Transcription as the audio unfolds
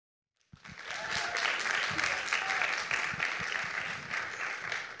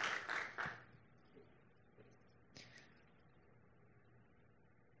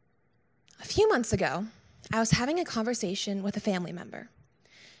few months ago, I was having a conversation with a family member,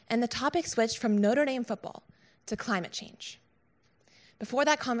 and the topic switched from Notre Dame football to climate change. Before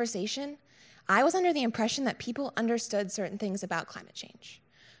that conversation, I was under the impression that people understood certain things about climate change.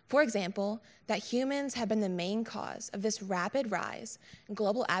 For example, that humans have been the main cause of this rapid rise in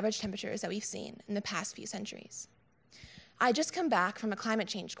global average temperatures that we've seen in the past few centuries. I had just come back from a climate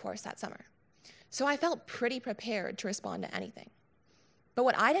change course that summer, so I felt pretty prepared to respond to anything. But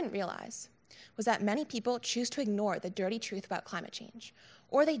what I didn't realize was that many people choose to ignore the dirty truth about climate change,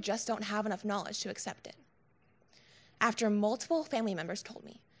 or they just don't have enough knowledge to accept it. After multiple family members told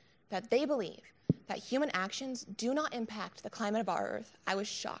me that they believe that human actions do not impact the climate of our Earth, I was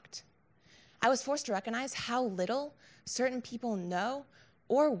shocked. I was forced to recognize how little certain people know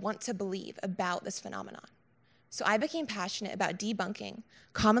or want to believe about this phenomenon. So I became passionate about debunking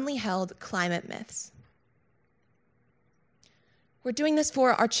commonly held climate myths. We're doing this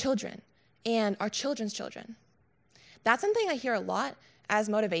for our children and our children's children. That's something I hear a lot as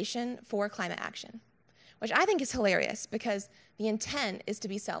motivation for climate action, which I think is hilarious because the intent is to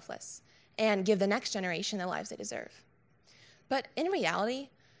be selfless and give the next generation the lives they deserve. But in reality,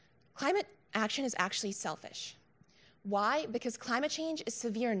 climate action is actually selfish. Why? Because climate change is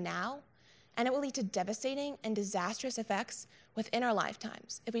severe now, and it will lead to devastating and disastrous effects within our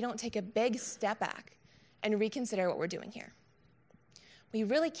lifetimes if we don't take a big step back and reconsider what we're doing here. We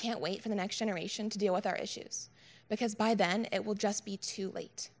really can't wait for the next generation to deal with our issues, because by then it will just be too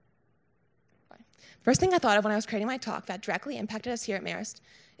late. First thing I thought of when I was creating my talk that directly impacted us here at Marist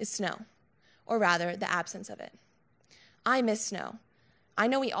is snow, or rather, the absence of it. I miss snow. I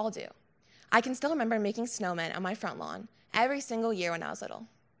know we all do. I can still remember making snowmen on my front lawn every single year when I was little.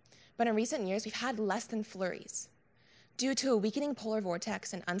 But in recent years, we've had less than flurries. Due to a weakening polar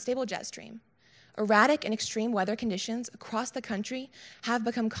vortex and unstable jet stream, erratic and extreme weather conditions across the country have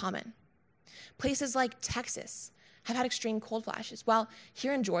become common. Places like Texas have had extreme cold flashes, while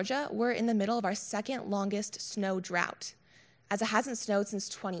here in Georgia, we're in the middle of our second longest snow drought, as it hasn't snowed since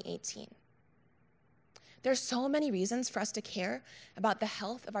 2018. There are so many reasons for us to care about the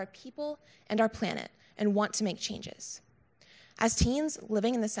health of our people and our planet and want to make changes. As teens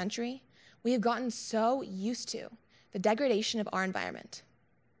living in this century, we have gotten so used to the degradation of our environment.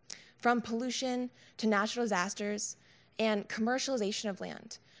 From pollution to natural disasters and commercialization of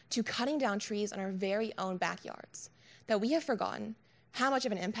land to cutting down trees in our very own backyards, that we have forgotten how much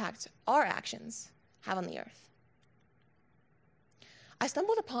of an impact our actions have on the Earth. I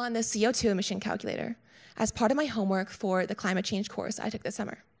stumbled upon the CO2 emission calculator as part of my homework for the climate change course I took this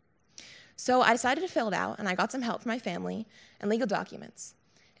summer. So I decided to fill it out, and I got some help from my family and legal documents.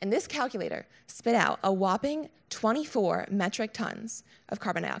 And this calculator spit out a whopping 24 metric tons of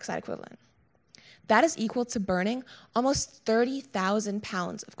carbon dioxide equivalent. That is equal to burning almost 30,000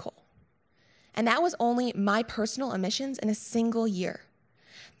 pounds of coal. And that was only my personal emissions in a single year.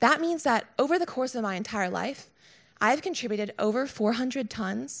 That means that over the course of my entire life, I've contributed over 400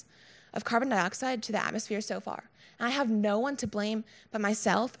 tons of carbon dioxide to the atmosphere so far. And I have no one to blame but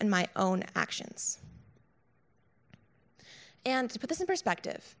myself and my own actions. And to put this in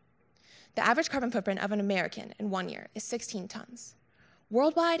perspective, the average carbon footprint of an American in 1 year is 16 tons.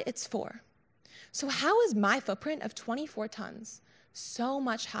 Worldwide, it's 4. So how is my footprint of 24 tons so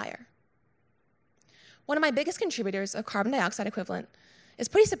much higher? One of my biggest contributors of carbon dioxide equivalent is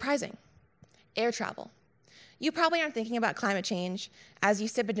pretty surprising: air travel. You probably aren't thinking about climate change as you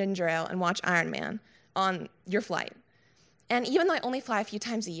sip a ginger ale and watch Iron Man on your flight. And even though I only fly a few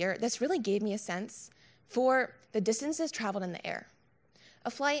times a year, this really gave me a sense for the distances traveled in the air.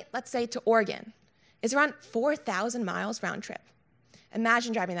 A flight, let's say to Oregon, is around 4,000 miles round trip.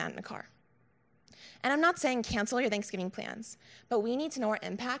 Imagine driving that in a car. And I'm not saying cancel your Thanksgiving plans, but we need to know our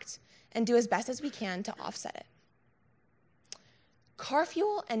impact and do as best as we can to offset it. Car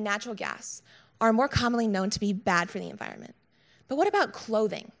fuel and natural gas are more commonly known to be bad for the environment. But what about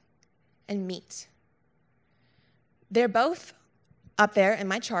clothing and meat? They're both up there in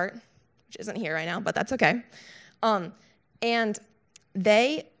my chart, which isn't here right now, but that's okay. And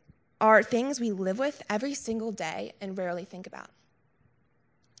they are things we live with every single day and rarely think about.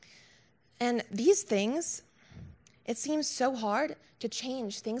 And these things, it seems so hard to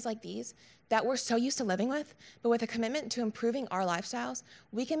change things like these that we're so used to living with, but with a commitment to improving our lifestyles,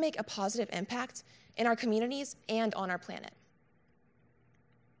 we can make a positive impact in our communities and on our planet.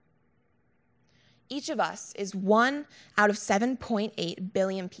 Each of us is 1 out of 7.8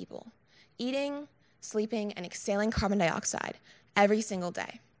 billion people, eating, sleeping, and exhaling carbon dioxide every single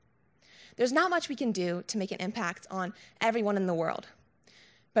day. There's not much we can do to make an impact on everyone in the world,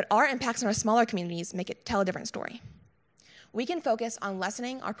 but our impacts on our smaller communities make it tell a different story. we can focus on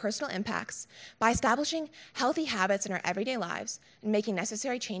lessening our personal impacts by establishing healthy habits in our everyday lives and making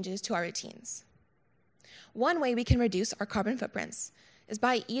necessary changes to our routines. One way we can reduce our carbon footprints is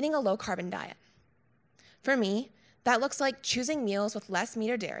by eating a low-carbon diet. For me, that looks like choosing meals with less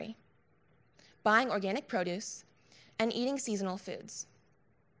meat or dairy, buying organic produce, and eating seasonal foods.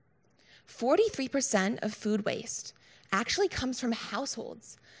 43% of food waste actually comes from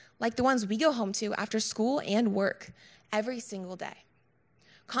households, like the ones we go home to after school and work every single day.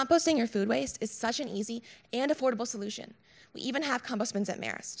 Composting your food waste is such an easy and affordable solution. We even have compost bins at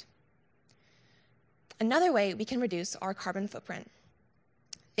Marist. Another way we can reduce our carbon footprint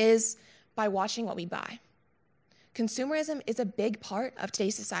is by watching what we buy. Consumerism is a big part of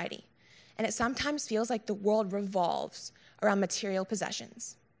today's society, and it sometimes feels like the world revolves around material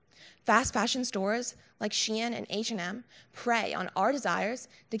possessions. Fast fashion stores like Shein and H&M prey on our desires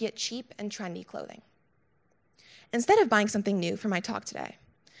to get cheap and trendy clothing. Instead of buying something new for my talk today,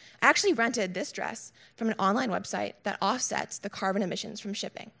 I actually rented this dress from an online website that offsets the carbon emissions from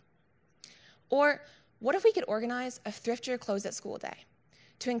shipping. Or what if we could organize a Thrift Your Clothes at School day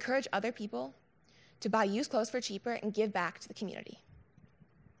to encourage other people to buy used clothes for cheaper and give back to the community?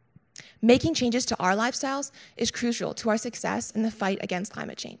 Making changes to our lifestyles is crucial to our success in the fight against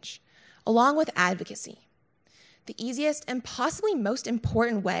climate change, along with advocacy. The easiest and possibly most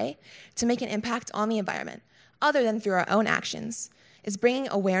important way to make an impact on the environment, other than through our own actions, is bringing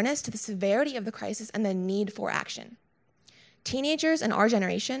awareness to the severity of the crisis and the need for action. Teenagers in our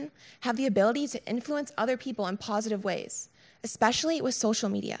generation have the ability to influence other people in positive ways, especially with social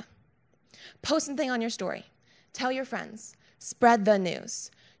media. Post something on your story. Tell your friends. Spread the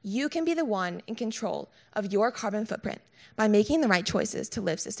news. You can be the one in control of your carbon footprint by making the right choices to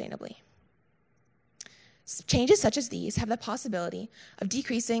live sustainably. Changes such as these have the possibility of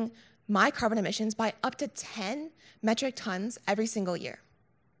decreasing my carbon emissions by up to 10 metric tons every single year.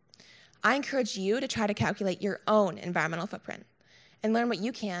 I encourage you to try to calculate your own environmental footprint and learn what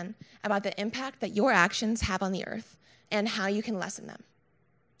you can about the impact that your actions have on the earth and how you can lessen them.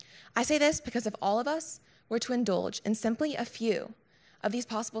 I say this because if all of us were to indulge in simply a few of these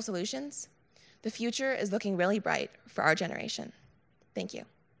possible solutions, the future is looking really bright for our generation. Thank you.